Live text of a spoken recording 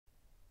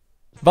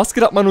Was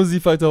geht ab, meine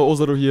Musikfighter?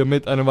 Ozaru hier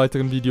mit einem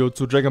weiteren Video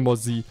zu Dragon Ball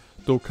Z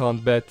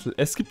Dokkan Battle.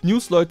 Es gibt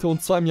News, Leute,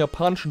 und zwar im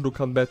japanischen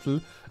Dokkan Battle.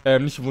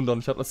 Nicht wundern,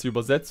 ich habe das hier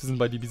übersetzt. Wir sind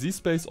bei DBZ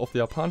Space auf der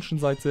japanischen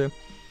Seite.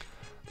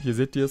 Hier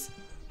seht ihr es.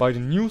 Bei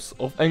den News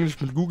auf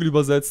Englisch mit Google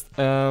übersetzt.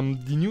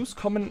 Die News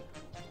kommen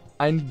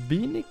ein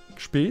wenig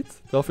spät.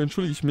 Dafür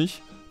entschuldige ich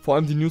mich. Vor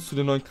allem die News zu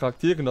den neuen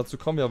Charakteren. Dazu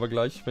kommen wir aber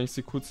gleich, wenn ich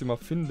sie kurz hier mal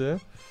finde.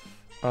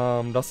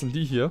 Das sind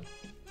die hier.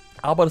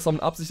 Aber das war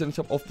mit Absicht, denn ich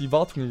habe auf die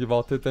Wartungen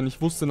gewartet, denn ich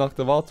wusste nach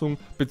der Wartung,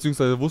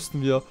 beziehungsweise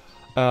wussten wir,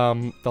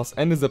 dass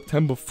Ende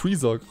September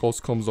Freezer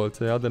rauskommen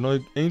sollte, ja, der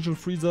neue Angel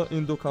Freezer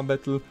in Dokkan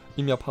Battle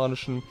im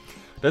Japanischen.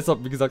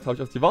 Deshalb, wie gesagt, habe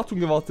ich auf die Wartung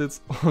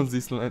gewartet und sie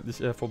ist nun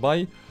endlich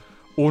vorbei.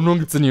 Und nun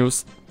gibt es die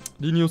News.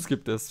 Die News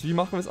gibt es. Wie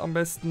machen wir es am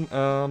besten?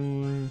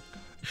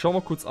 Ich schaue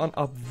mal kurz an,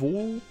 ab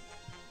wo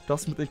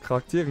das mit den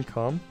Charakteren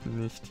kam.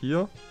 Nicht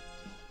hier.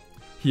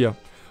 Hier.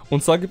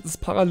 Und zwar gibt es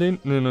parallel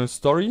eine neue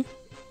Story.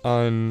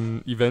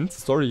 Ein Event,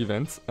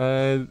 Story-Event,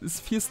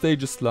 ist 4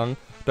 Stages lang,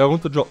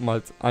 darunter droppen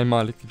halt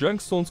einmalig die Dragon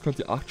Stones, könnt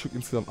ihr 8 Stück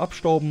insgesamt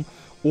abstauben,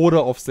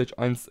 oder auf Stage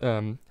 1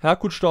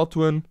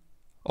 Herkut-Statuen,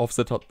 auf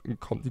Set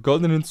kommt die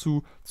goldenen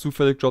hinzu,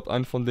 zufällig droppt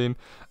einen von denen,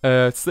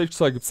 Stage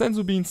 2 gibt es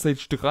Senzu Bean,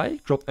 Stage 3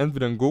 droppt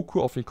entweder ein Goku,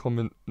 auf den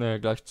kommen wir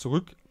gleich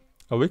zurück,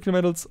 Awakening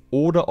Medals,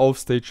 oder auf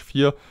Stage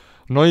 4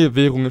 neue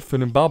Währungen für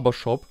den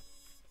Barbershop.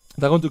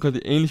 Darunter könnt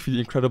ihr ähnlich wie die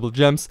Incredible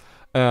Gems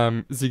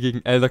sie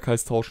gegen Elder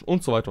Kais tauschen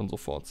und so weiter und so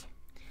fort.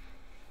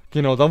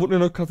 Genau, da wurde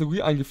eine neue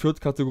Kategorie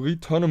eingeführt, Kategorie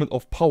Tournament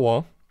of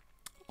Power.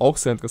 Auch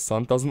sehr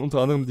interessant. Da sind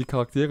unter anderem die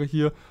Charaktere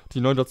hier, die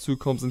neu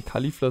dazukommen, sind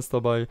Kalifles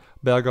dabei,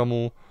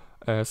 Bergamo,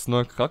 ist ein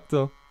neuer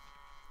Charakter.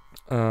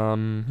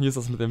 Hier ist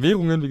das mit den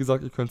Währungen, wie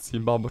gesagt, ihr könnt sie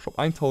im Barbershop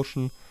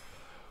eintauschen.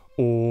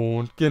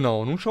 Und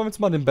genau, nun schauen wir uns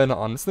mal den Banner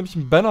an. Es ist nämlich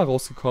ein Banner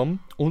rausgekommen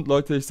und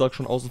Leute, ich sage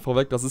schon außen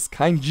vorweg, das ist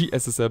kein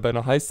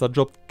GSSR-Banner, heißt, da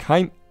droppt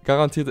kein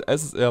garantierter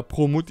SSR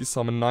pro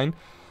Multisummon, nein.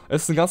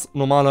 Es ist ein ganz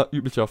normaler,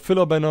 üblicher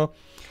Filler-Banner.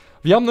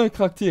 Wir haben neue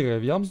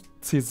Charaktere, wir haben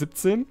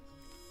C17,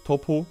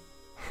 Topo,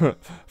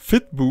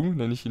 Fitboo,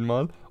 nenne ich ihn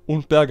mal,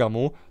 und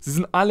Bergamo. Sie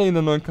sind alle in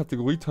der neuen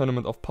Kategorie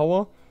Tournament of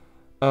Power.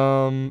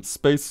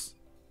 Space,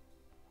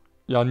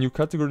 ja, New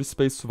Category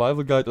Space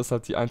Survival Guide, das ist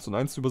halt die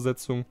 1:1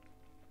 Übersetzung.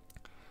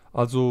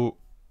 Also,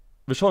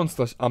 wir schauen uns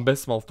gleich am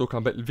besten mal auf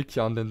Dokkan Battle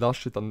Wiki an, denn da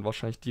steht dann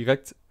wahrscheinlich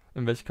direkt,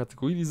 in welche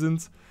Kategorie die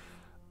sind.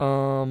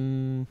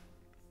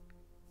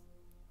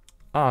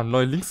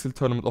 Neue Link-Skill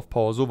Tournament of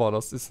Power, so war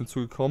das, ist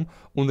hinzugekommen.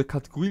 Und der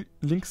Kategorie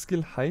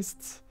Link-Skill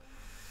heißt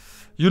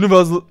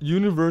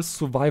Universe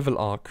Survival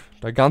Arc.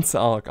 Der ganze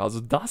Arc.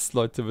 Also das,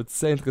 Leute, wird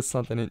sehr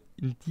interessant, denn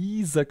in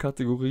dieser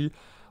Kategorie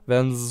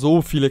werden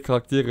so viele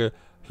Charaktere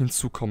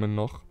hinzukommen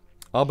noch.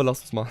 Aber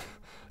lasst uns mal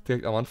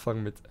direkt am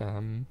Anfang mit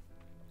dem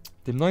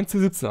neuen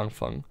C17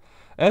 anfangen.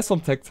 Er ist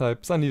vom Tech-Type,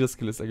 sein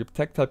Leader-Skill ist, er gibt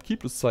Tech-Type Key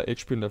plus 2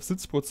 HP und Def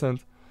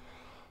 70%.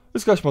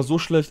 Ist gar nicht mal so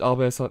schlecht,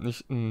 aber er ist halt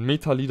nicht ein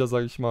Meta-Leader,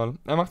 sage ich mal.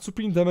 Er macht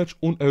Supreme Damage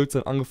und erhöht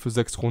seinen Angriff für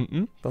 6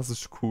 Runden. Das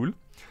ist cool.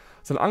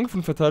 Sein Angriff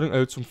und Verteidigung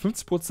erhöht um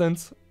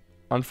 50%.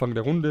 Anfang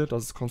der Runde,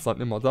 das ist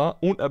konstant immer da.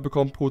 Und er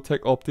bekommt pro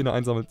Tech-Op, den er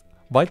einsammelt,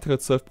 weitere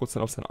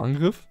 12% auf seinen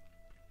Angriff.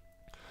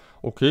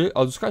 Okay,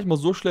 also ist gar nicht mal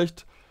so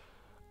schlecht.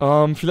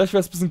 Vielleicht wäre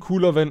es ein bisschen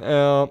cooler, wenn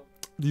er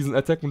diesen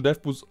Attack- und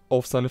Death-Boost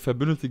auf seine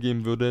Verbündete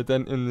geben würde.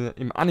 Denn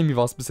im Anime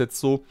war es bis jetzt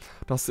so,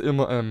 dass er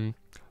immer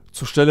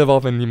zur Stelle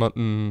war, wenn jemand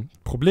ein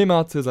Problem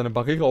hatte, seine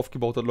Barriere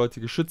aufgebaut hat,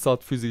 Leute geschützt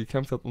hat, für sie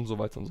gekämpft hat und so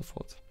weiter und so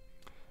fort.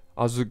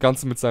 Also das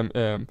Ganze mit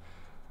seinem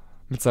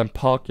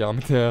Park, ja,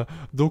 mit der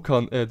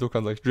Dokkan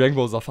sag ich, Dragon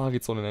Ball Safari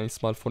Zone nenne ich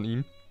es mal von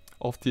ihm,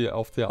 auf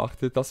der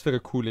achtet. Das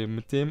wäre cool eben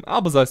mit dem,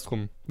 aber sei es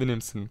drum, wir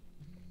nehmen es hin.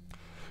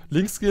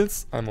 Link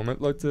Skills, einen Moment,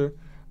 Leute.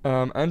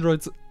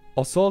 Androids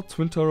Assault,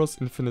 Twin Towers,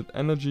 Infinite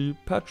Energy,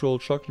 Patrol,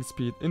 Shocking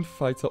Speed,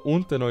 Infighter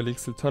und der neue Link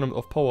Skill Tournament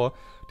of Power.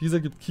 Dieser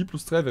gibt Ki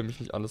plus 3, wenn mich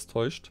nicht alles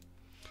täuscht.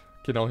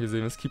 Genau, hier sehen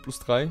wir es, Ki plus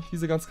 3.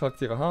 Diese ganzen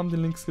Charaktere haben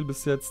den Link-Skill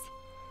bis jetzt.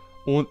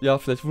 Und ja,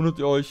 vielleicht wundert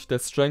ihr euch, der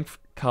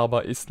Strength-Kaba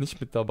ist nicht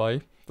mit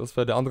dabei. Das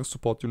wäre der andere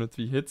Support-Unit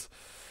wie Hit.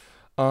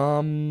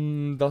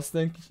 Das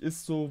denke ich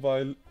ist so,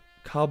 weil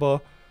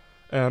Kaba,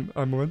 einen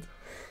Moment.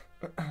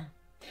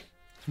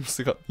 Ich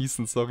musste gerade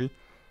niesen, sorry.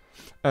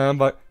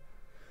 Weil...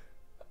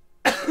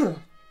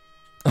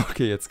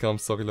 Okay, jetzt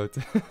kam's, sorry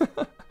Leute.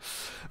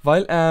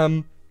 Weil,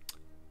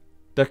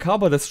 der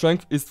Kaba, der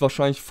Strength, ist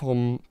wahrscheinlich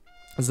vom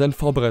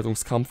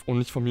Zen-Vorbereitungskampf und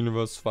nicht vom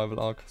Universe Survival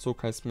Arc. So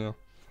kann ich es mir...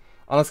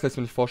 Anders kann ich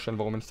mir nicht vorstellen,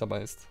 warum er nicht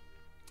dabei ist.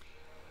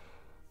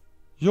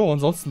 Jo,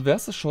 ansonsten wäre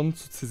es das schon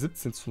zu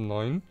C17 zu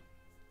 9.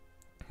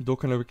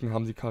 Dokkan Awakening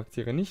haben die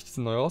Charaktere nicht, die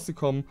sind neu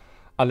rausgekommen.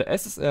 Alle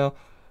SSR.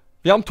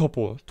 Wir haben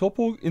Topo.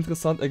 Topo,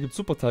 interessant, er gibt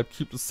Supertype,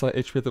 Ki plus 2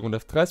 HP und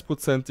Def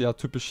 30%. Ja,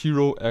 typisch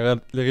Hero.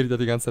 Er redet ja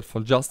die ganze Zeit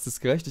von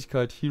Justice,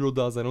 Gerechtigkeit,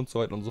 Hero-Dasein und so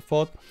weiter und so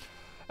fort.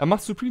 Er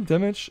macht Supreme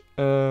Damage,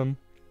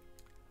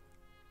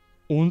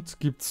 und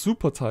gibt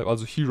Supertype,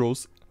 also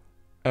Heroes,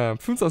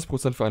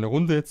 25% für eine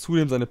Runde.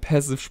 Zudem seine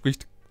Passive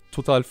spricht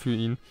total für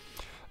ihn.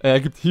 Er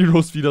gibt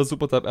Heroes wieder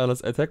Supertype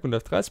Allies Attack und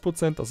Def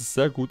 30%, das ist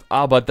sehr gut.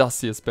 Aber das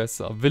hier ist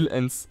besser.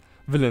 Villains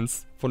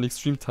von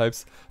Extreme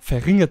Types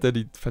verringert er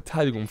die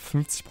Verteidigung um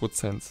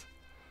 50%.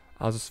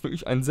 Also ist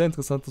wirklich ein sehr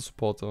interessanter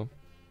Supporter.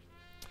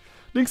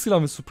 Links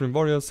haben wir Supreme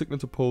Warrior,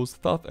 Signature Pose,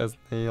 Thought as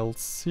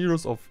Nails, Hero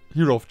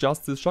of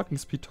Justice, Shocking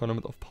Speed,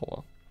 Tournament of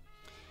Power.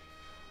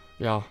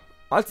 Ja,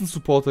 als ein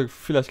Supporter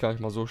vielleicht gar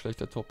nicht mal so schlecht,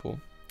 der Topo.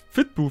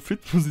 Fitbu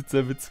sieht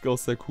sehr witzig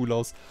aus, sehr cool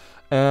aus.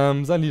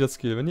 Sein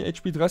Leader-Skill, wenn die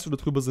HP 30 oder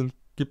drüber sind,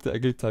 gibt der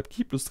Agility-Type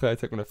Ki plus 3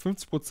 Attack und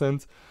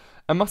 50%.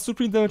 Er macht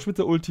Supreme Damage mit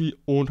der Ulti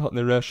und hat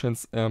eine Rare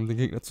Chance, den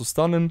Gegner zu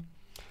stunnen.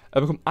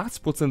 Er bekommt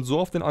 80% so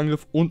auf den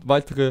Angriff und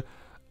weitere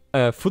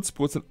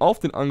 40% auf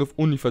den Angriff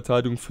und die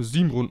Verteidigung für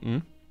 7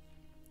 Runden.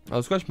 Also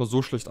ist gar nicht mal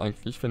so schlecht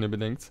eigentlich, wenn ihr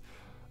bedenkt,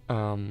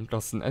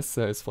 dass ein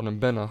SR ist von einem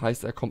Banner.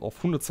 Heißt, er kommt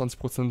auf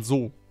 120%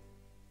 so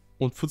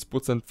und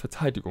 40%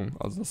 Verteidigung.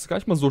 Also das ist gar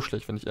nicht mal so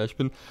schlecht, wenn ich ehrlich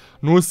bin.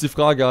 Nur ist die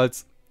Frage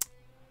als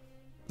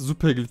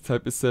Super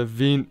Agility-Type ist er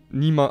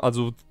niemand,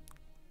 also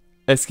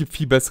es gibt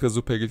viel bessere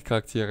Super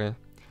Agility-Charaktere.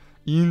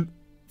 Ihn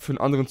für einen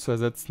anderen zu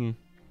ersetzen,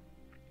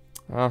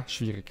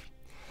 schwierig.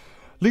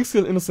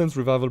 Linkskill, Innocence,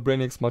 Revival,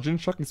 Brainiacs, Margin,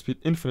 Shocking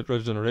Speed, Infinite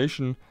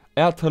Regeneration.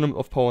 Er hat Tournament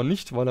of Power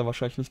nicht, weil er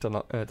wahrscheinlich nicht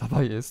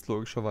dabei ist,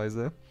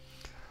 logischerweise.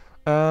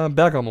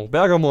 Bergamo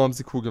haben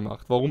sie cool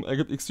gemacht. Warum? Er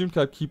gibt Extreme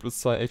Type Ki plus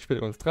 2 HP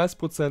und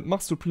 30%,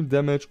 macht Supreme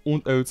Damage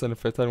und erhöht seine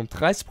Verteidigung um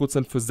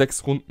 30% für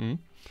 6 Runden.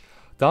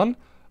 Dann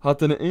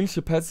hat er eine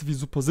ähnliche Passive wie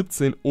Super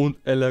 17 und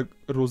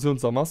Rose und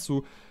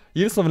Zamasu.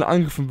 Jedes Mal, wenn er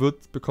angegriffen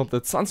wird, bekommt er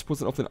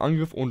 20% auf den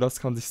Angriff und das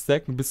kann sich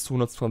stacken bis zu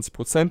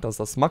 120%. Das ist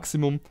das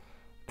Maximum.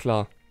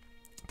 Klar,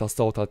 das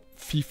dauert halt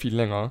viel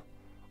länger,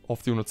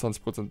 auf die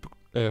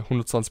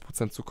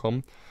 120% zu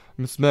kommen.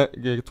 Müssen mehr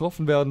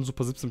getroffen werden.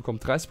 Super 17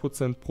 bekommt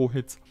 30% pro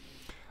Hit.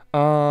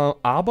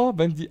 Aber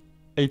wenn die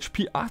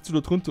HP 80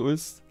 oder drunter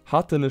ist,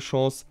 hat er eine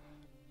Chance,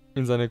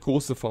 in seine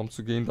große Form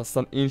zu gehen. Das ist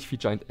dann ähnlich wie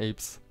Giant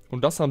Apes.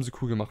 Und das haben sie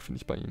cool gemacht, finde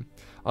ich, bei ihm.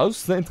 Also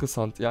ist sehr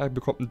interessant. Ja, er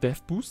bekommt einen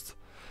Death Boost.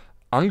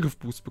 Angriff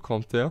Boost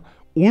bekommt er.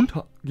 Und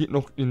geht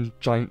noch in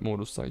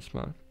Giant-Modus, sag ich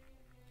mal.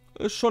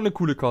 Ist schon eine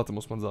coole Karte,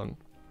 muss man sagen.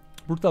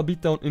 Brutal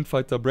Beatdown,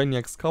 Infighter,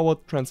 Brainiacs,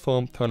 Coward,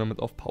 Transform, Tournament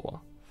of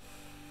Power.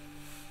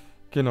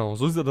 Genau,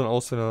 so sieht er dann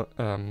aus, wenn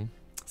er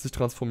sich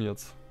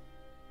transformiert.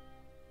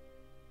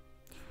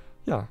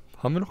 Ja,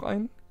 haben wir noch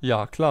einen?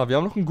 Ja, klar, wir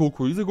haben noch einen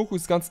Goku. Dieser Goku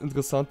ist ganz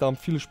interessant, da haben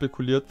viele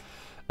spekuliert.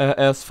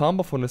 Er ist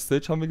farmbar von der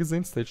Stage, haben wir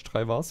gesehen. Stage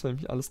 3 war es, wenn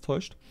mich alles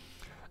täuscht.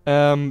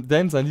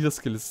 Denn sein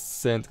Leader-Skill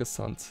ist sehr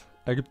interessant.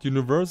 Er gibt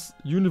Universe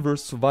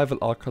Survival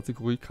Arc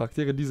Kategorie,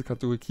 Charaktere dieser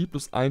Kategorie Ki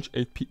plus 1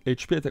 HP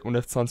Attack und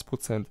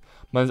F20%.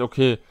 Meine ich,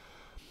 okay.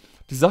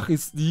 Die Sache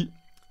ist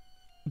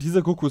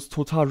dieser Goku ist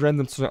total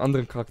random zu den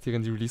anderen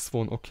Charakteren, die released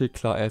wurden. Okay,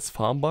 klar, er ist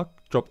farmbar,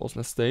 droppt aus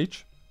einer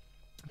Stage,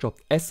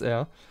 droppt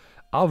SR.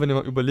 Aber wenn ihr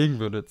mal überlegen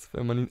würdet,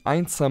 wenn man ihn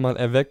 1-2 Mal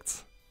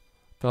erweckt,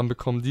 dann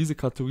bekommen diese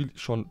Kategorie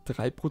schon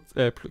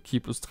Ki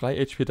plus 3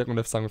 HP Attack und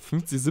F sagen wir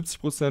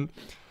 50-70%.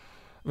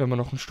 Wenn man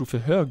noch eine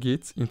Stufe höher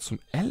geht, ihn zum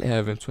LR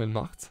eventuell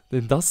macht.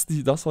 Denn das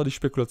war die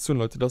Spekulation,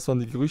 Leute. Das waren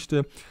die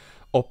Gerüchte,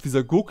 ob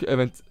dieser Goku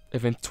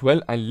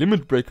eventuell ein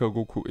Limit Breaker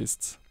Goku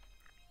ist.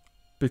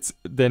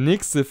 Der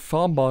nächste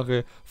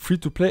farmbare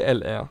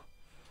Free-to-Play-LR.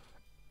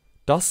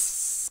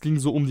 Das ging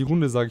so um die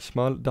Runde, sag ich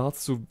mal.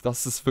 Dazu,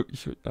 das ist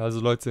wirklich,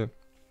 also Leute,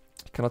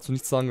 ich kann dazu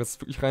nichts sagen, das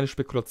ist wirklich reine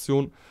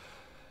Spekulation.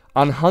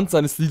 Anhand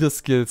seines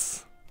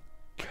Leader-Skills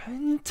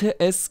könnte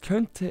es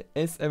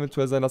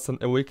eventuell sein, dass er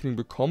ein Awakening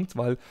bekommt,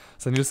 weil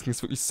sein Leader-Skill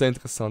ist wirklich sehr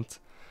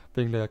interessant.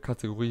 Wegen der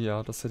Kategorie,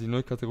 ja. Das ist ja die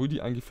neue Kategorie,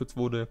 die eingeführt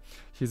wurde.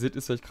 Hier seht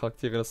ihr, welche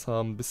Charaktere das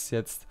haben bis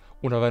jetzt.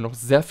 Und da werden noch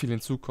sehr viel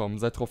hinzukommen.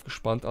 Seid drauf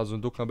gespannt. Also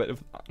in Dokkan wird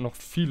noch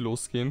viel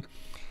losgehen.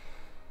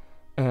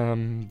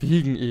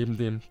 Wegen eben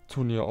dem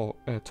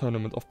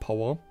Tournament of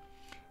Power.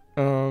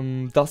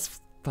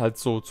 Das halt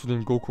so zu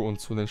dem Goku und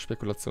zu den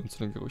Spekulationen, zu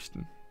den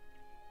Gerüchten.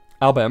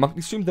 Aber er macht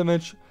Extreme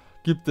Damage,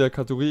 gibt der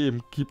Kategorie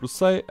eben Ki plus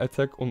 2,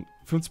 Attack und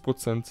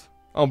 50%.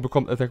 Und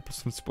bekommt Attack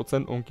plus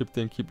 50% und gibt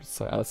den Ki plus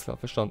 2. Alles klar,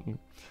 verstanden.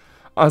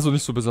 Also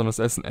nicht so besonders,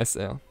 er ist ein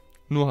SR.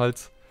 Nur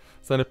halt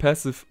seine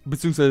Passive,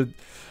 beziehungsweise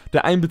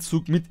der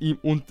Einbezug mit ihm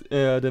und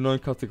der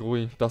neuen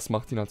Kategorie, das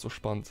macht ihn halt so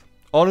spannend.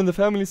 All in the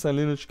Family, sein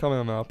Lineage,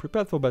 Kamehameha,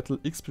 Prepared for Battle,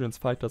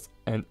 Experienced Fighters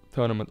and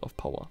Tournament of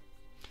Power.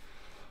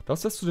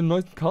 Das wär's zu den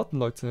neuen Karten,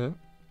 Leute.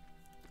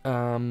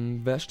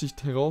 Wer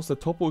sticht heraus? Der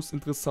Topo ist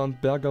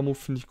interessant, Bergamo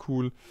finde ich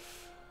cool.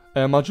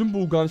 Majin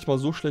Buu gar nicht mal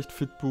so schlecht,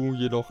 Fitbu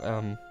jedoch,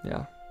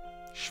 ja,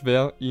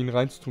 schwer ihn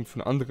reinzutun für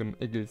einen anderen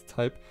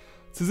Agility-Type.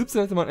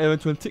 C17 hätte man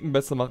eventuell einen Ticken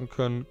besser machen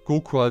können.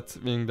 Goku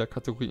halt wegen der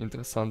Kategorie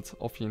interessant,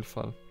 auf jeden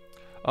Fall.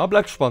 Aber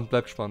bleibt spannend,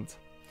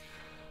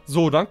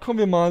 So, dann kommen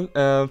wir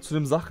mal zu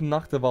den Sachen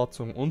nach der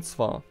Wartung. Und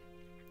zwar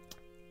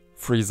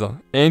Freezer.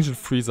 Angel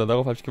Freezer,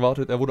 darauf habe ich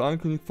gewartet. Er wurde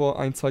angekündigt vor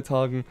 1-2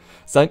 Tagen.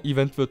 Sein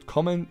Event wird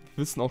kommen.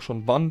 Wir wissen auch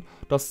schon, wann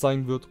das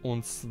sein wird.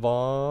 Und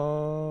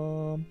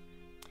zwar...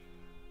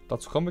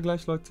 Dazu kommen wir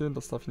gleich, Leute.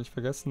 Das darf ich nicht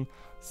vergessen.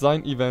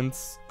 Sein Event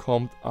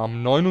kommt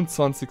am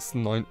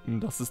 29.09.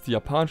 Das ist die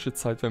japanische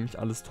Zeit, wenn mich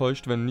alles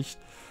täuscht. Wenn nicht...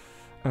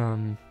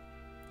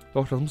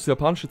 Doch, das muss die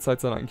japanische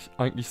Zeit sein,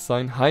 eigentlich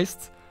sein.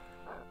 Heißt,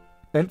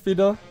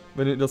 entweder,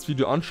 wenn ihr das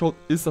Video anschaut,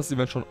 ist das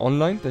Event schon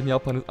online. Denn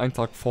Japan ist einen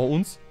Tag vor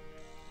uns.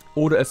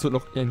 oder es wird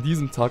noch in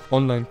diesem Tag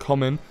online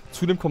kommen.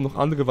 Zudem kommen noch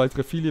andere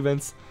weitere viele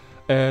Events.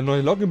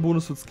 Neue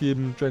Login-Bonus wird es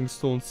geben,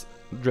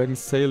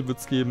 Dragon's Sale wird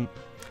es geben.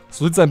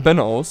 So sieht sein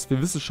Banner aus,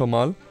 wir wissen schon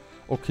mal.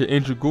 Okay,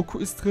 Angel Goku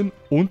ist drin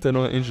und der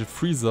neue Angel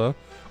Freezer.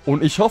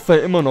 Und ich hoffe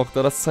ja immer noch,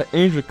 da das 2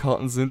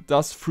 Angel-Karten sind,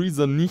 dass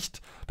Freezer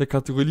nicht der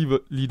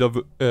Kategorie-Leader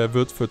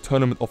wird für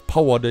Tournament of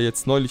Power, der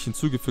jetzt neulich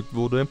hinzugefügt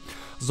wurde,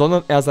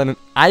 sondern er seinen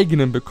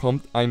eigenen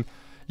bekommt, ein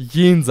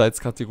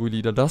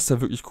Jenseits-Kategorie-Leader. Das ist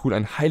ja wirklich cool,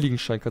 ein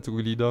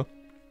Heiligenschein-Kategorie-Leader.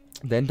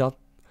 Denn da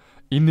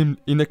in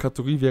der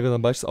Kategorie wäre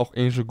dann beispielsweise auch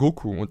Angel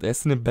Goku. Und er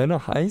ist in dem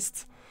Banner,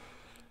 heißt,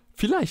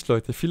 vielleicht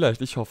Leute,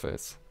 vielleicht, ich hoffe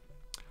es.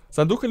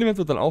 Sein Dokkan-Event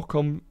wird dann auch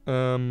kommen,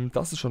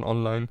 das ist schon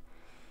online.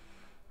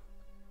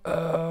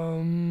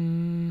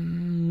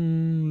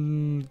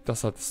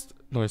 Das hat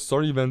neue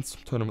Story-Events,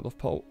 Tournament of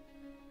Power.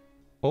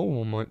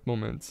 Oh,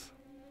 Moment.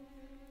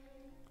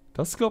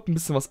 Das ist, glaube ich, ein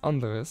bisschen was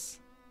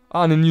anderes.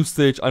 Ah, eine neue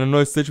Stage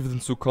wird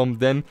hinzukommen,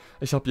 denn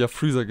ich habe ja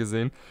Freezer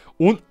gesehen.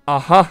 Und,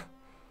 aha,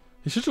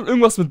 hier steht schon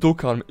irgendwas mit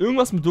Dokkan.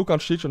 Irgendwas mit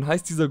Dokkan steht schon,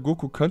 heißt, dieser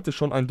Goku könnte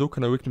schon einen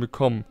Dokkan Awakening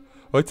bekommen.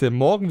 Heute,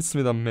 morgen wissen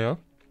wir dann mehr.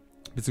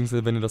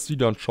 Beziehungsweise, wenn ihr das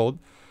Video anschaut.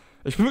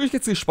 Ich bin wirklich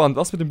jetzt gespannt,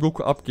 was mit dem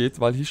Goku abgeht,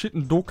 weil hier steht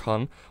ein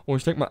Dokkan. Und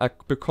ich denke mal, er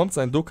bekommt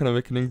seinen Dokkan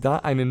Awakening, da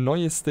eine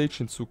neue Stage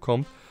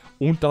hinzukommt.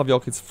 Und da wir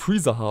auch jetzt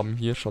Freezer haben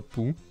hier,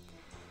 Shadbu.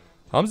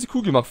 Haben sie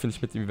cool gemacht, finde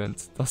ich, mit dem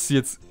Event. Dass sie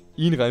jetzt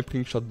ihn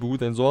reinbringen, Shadbu,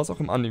 denn so war es auch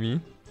im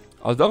Anime.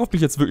 Also darauf bin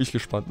ich jetzt wirklich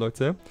gespannt,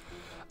 Leute.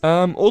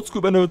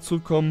 Oldschool-Banner wird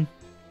zurückkommen.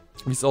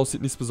 Wie es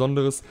aussieht, nichts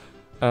Besonderes.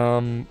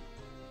 By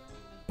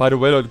the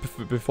way, Leute,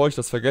 bevor ich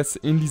das vergesse,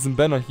 in diesem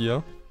Banner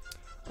hier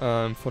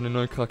von den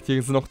neuen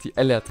Charakteren sind auch die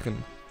LR drin.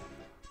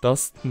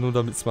 Das, nur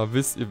damit ihr es mal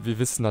wisst, wir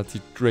wissen halt,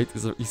 die Rate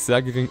ist wirklich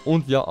sehr gering.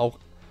 Und ja, auch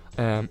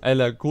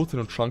LR, Goten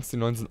und Trunks, die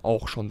neuen, sind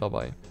auch schon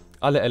dabei.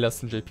 Alle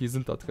LRs in JP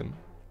sind da drin.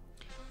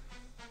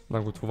 Na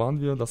gut, wo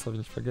waren wir? Das habe ich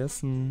nicht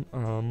vergessen.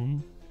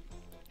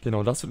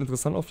 Genau, das wird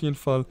interessant auf jeden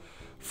Fall.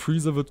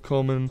 Freezer wird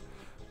kommen.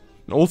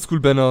 Ein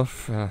Oldschool-Banner,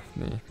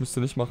 nee, müsst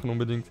ihr nicht machen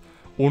unbedingt.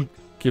 Und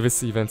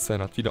gewisse Events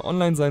werden halt wieder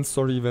online sein.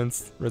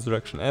 Story-Events,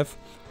 Resurrection F.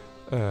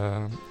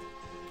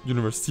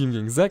 Universe Team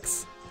gegen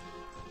 6.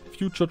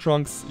 Future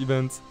Trunks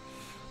Events.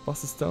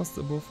 Was ist das?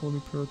 The above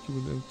all priority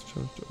will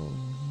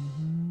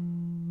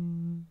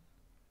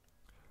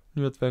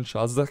New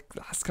Adventure. Also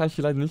das kann ich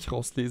hier leider nicht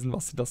rauslesen,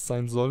 was das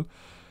sein soll.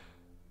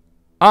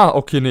 Ah,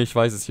 okay, nee, ich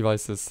weiß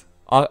es.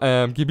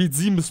 Gebiet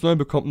 7 bis 9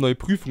 bekommt neue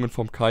Prüfungen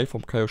vom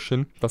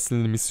Kaioshin. Das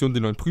sind die Mission, die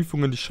neuen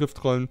Prüfungen, die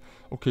Schriftrollen.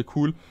 Okay,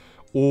 cool.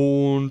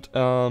 Und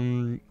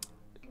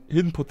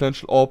Hidden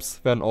Potential Orbs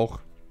werden auch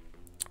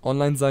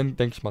online sein,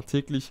 denke ich mal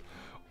täglich.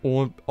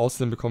 Und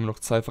außerdem bekommen wir noch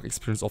zweifach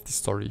Experience of the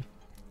Story.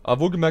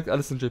 Aber wohlgemerkt,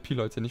 alles in JP,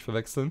 Leute, nicht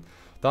verwechseln.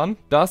 Dann,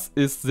 das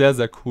ist sehr,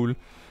 sehr cool.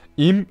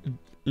 Im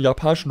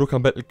japanischen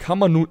Dokkan Battle kann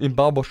man nun im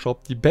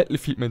Barbershop die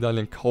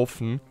Battlefield-Medaillen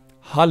kaufen.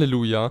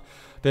 Halleluja.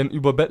 Denn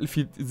über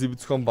Battlefield sie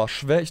zu bekommen war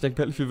schwer. Ich denke,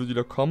 Battlefield wird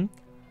wieder kommen.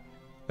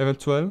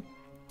 Eventuell.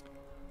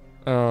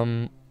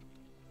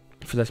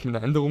 Vielleicht mit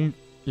einer Änderung.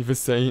 Ihr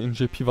wisst ja, in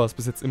JP war es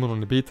bis jetzt immer noch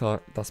eine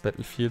Beta, das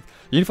Battlefield.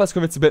 Jedenfalls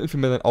können wir jetzt die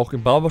Battlefield-Medaillen auch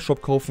im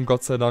Barbershop kaufen,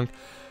 Gott sei Dank.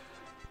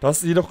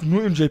 Das ist jedoch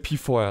nur im JP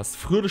vorerst.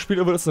 Früher oder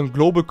später wird es dann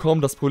Global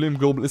kommen. Das Problem im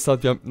Global ist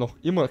halt, wir haben noch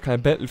immer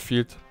kein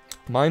Battlefield.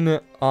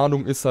 Meine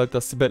Ahnung ist halt,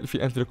 dass die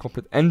Battlefield entweder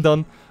komplett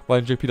ändern, weil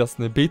in JP das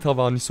eine Beta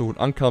war, nicht so gut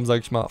ankam, sage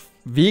ich mal,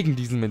 wegen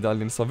diesen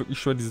Medaillen. Es war wirklich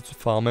schwer, diese zu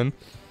farmen.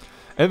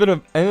 Entweder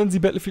ändern sie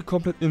Battlefield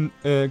komplett in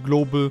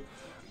Global,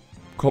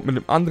 kommt mit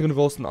einem anderen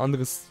raus, mit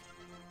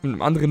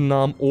einem anderen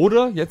Namen.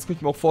 Oder, jetzt könnte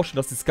ich mir auch vorstellen,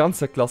 dass sie das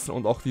Ganze weglassen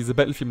und auch diese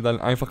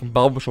Battlefield-Medaillen einfach im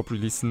Barbershop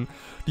releasen.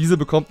 Diese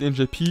bekommt ihr in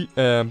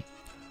JP,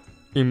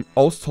 im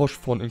Austausch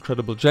von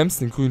Incredible Gems,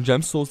 den grünen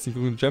Gemstones,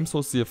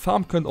 die ihr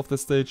farmen könnt auf der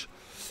Stage,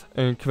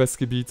 im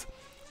Questgebiet.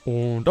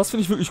 Und das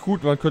finde ich wirklich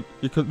gut, ihr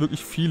könnt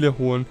wirklich viele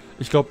holen.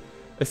 Ich glaube,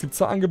 es gibt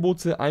 2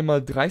 Angebote,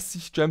 einmal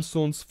 30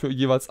 Gemstones für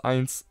jeweils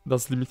 1,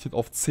 das ist limitiert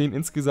auf 10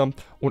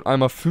 insgesamt. Und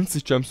einmal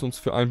 50 Gemstones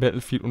für ein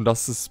Battlefield und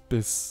das ist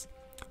bis,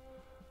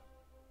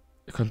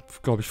 ihr könnt,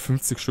 glaube ich,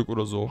 50 Stück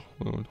oder so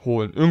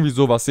holen. Irgendwie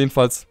sowas,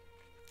 jedenfalls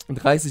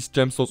 30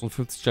 Gemstones und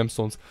 50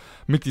 Gemstones.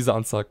 Mit dieser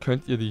Anzahl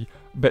könnt ihr die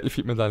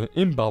Battlefield-Medaille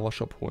im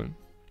Barbershop holen.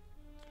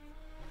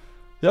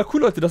 Ja,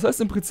 cool, Leute. Das heißt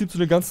im Prinzip zu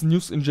den ganzen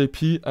News in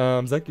JP.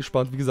 Seid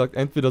gespannt. Wie gesagt,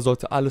 entweder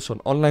sollte alles schon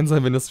online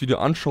sein, wenn ihr das Video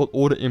anschaut,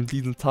 oder eben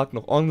diesen Tag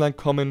noch online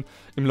kommen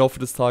im Laufe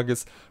des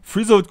Tages.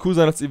 Freezer wird cool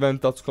sein, das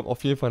Event. Dazu kommt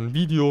auf jeden Fall ein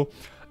Video.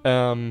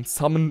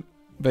 Summon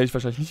werde ich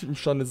wahrscheinlich nicht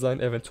imstande sein.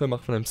 Eventuell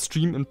mache ich von einem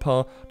Stream ein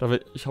paar.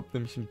 Ich habe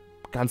nämlich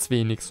ganz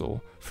wenig, so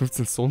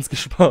 15 Stones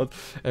gespart,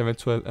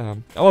 eventuell,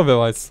 aber wer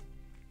weiß,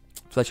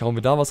 vielleicht hauen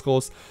wir da was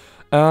raus.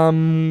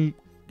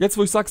 Jetzt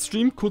wo ich sage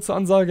Stream, kurze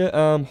Ansage,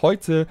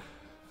 heute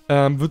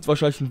wird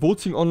wahrscheinlich ein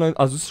Voting online,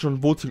 also es ist schon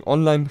ein Voting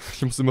online,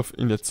 ich muss immer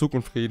in der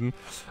Zukunft reden,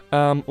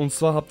 und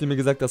zwar habt ihr mir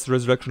gesagt, dass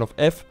Resurrection of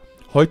F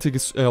heute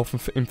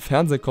im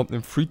Fernsehen kommt,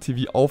 im Free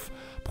TV auf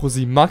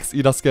Pro7 Max,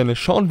 ihr das gerne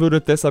schauen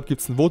würdet, deshalb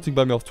gibt es ein Voting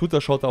bei mir auf Twitter,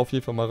 schaut da auf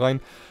jeden Fall mal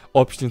rein,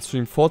 ob ich den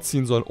Stream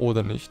vorziehen soll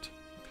oder nicht.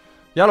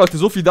 Ja, Leute,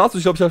 so viel dazu.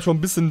 Ich glaube, ich habe schon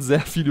ein bisschen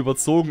sehr viel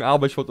überzogen,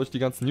 aber ich wollte euch die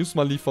ganzen News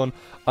mal liefern.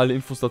 Alle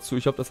Infos dazu.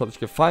 Ich hoffe, das hat euch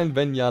gefallen.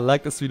 Wenn ja,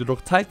 liked das Video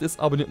doch, teilt es,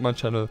 abonniert meinen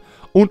Channel.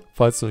 Und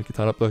falls ihr es noch nicht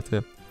getan habt,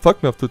 Leute,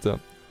 folgt mir auf Twitter.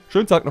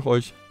 Schönen Tag noch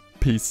euch.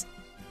 Peace.